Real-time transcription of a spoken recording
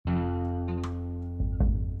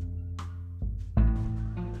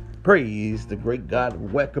Praise the great God.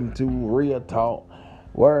 Welcome to Real Talk,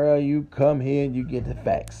 where you come here and you get the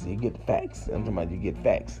facts. I'm talking about you get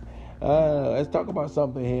facts. Let's talk about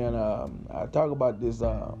something here. And I talked about this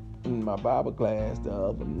in my Bible class the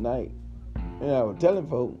other night. And I was telling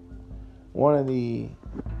folks one of the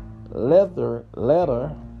letter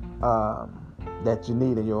that you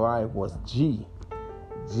need in your life was G.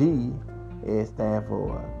 G, it stands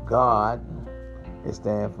for God. It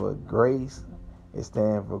stands for grace. It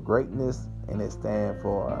stands for greatness, and it stands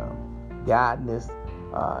for godness,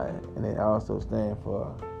 and it also stands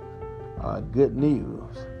for good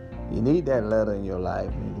news. You need that letter in your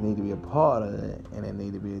life, and you need to be a part of it, and it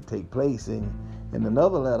need to take place. In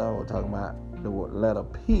another letter, we're talking about the letter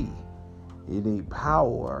P. You need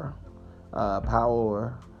power, about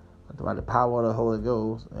the power of the Holy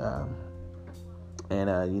Ghost,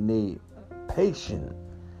 and you need patience,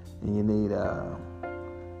 and you need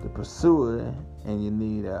the pursuer, and you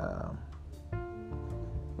need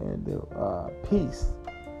peace,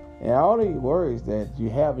 and all these words that you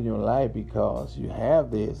have in your life, because you have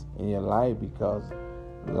this in your life, because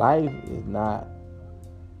life is not,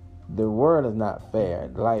 the world is not fair.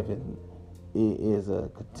 Life is a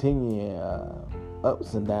continuing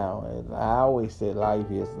ups and downs. And I always say life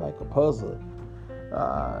is like a puzzle.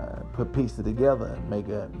 Put pieces together and make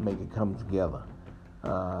it come together.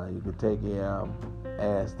 You could take it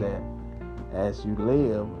as you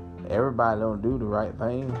live. Everybody don't do the right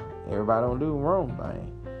thing. Everybody don't do the wrong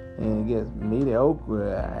thing. And it gets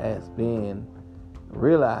mediocre as being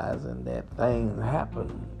realizing that things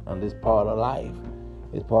happen on this part of life.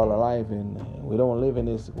 It's part of life, and we don't live in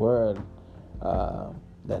this world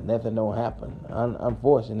that nothing don't happen.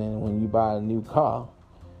 Unfortunately, when you buy a new car,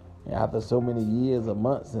 after so many years or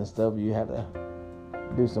months and stuff, you have to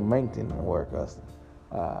do some maintenance work.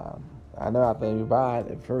 I know after you buy it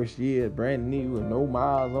the first year, brand new with no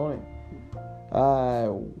miles on it,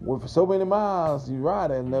 with so many miles, you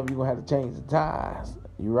ride it enough, you're going to have to change the tires.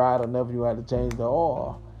 You ride enough, you have to change the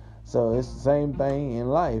oil. So it's the same thing in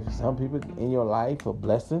life. Some people in your life are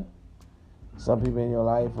blessing. Some people in your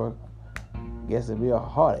life are, I guess it'd be a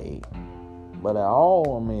heartache. But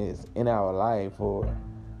all of them is in our life for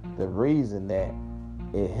the reason that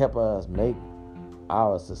it help us make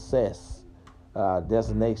our success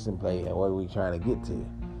destination play and what we're trying to get to.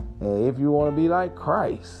 And if you want to be like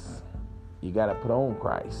Christ, you got to put on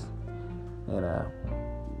Christ. And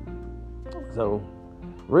so,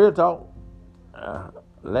 real talk.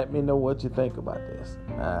 Let me know what you think about this.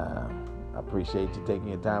 I appreciate you taking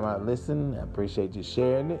your time out to listen. I appreciate you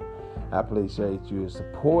sharing it. I appreciate you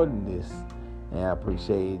supporting this, and I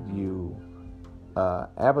appreciate you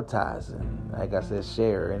advertising. Like I said,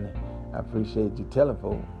 sharing. I appreciate you telling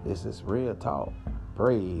folks this is Real Talk.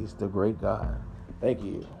 Praise the great God. Thank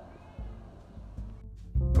you.